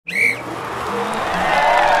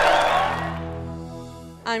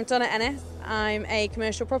I'm Donna Ennis. I'm a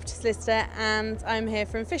commercial property solicitor and I'm here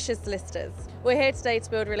from Fisher's Solicitors. We're here today to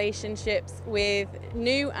build relationships with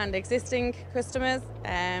new and existing customers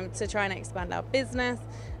to try and expand our business,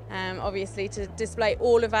 obviously to display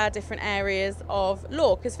all of our different areas of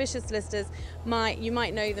law, because Fisher's Solicitors, you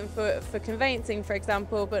might know them for conveyancing, for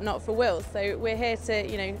example, but not for wills. So we're here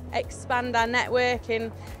to expand our network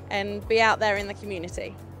and be out there in the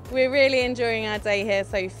community. We're really enjoying our day here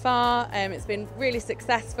so far. It's been really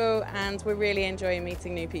successful and we're really enjoying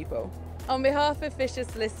meeting new people. On behalf of Fisher's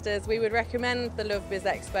Solicitors, we would recommend the Love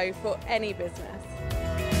Business Expo for any business.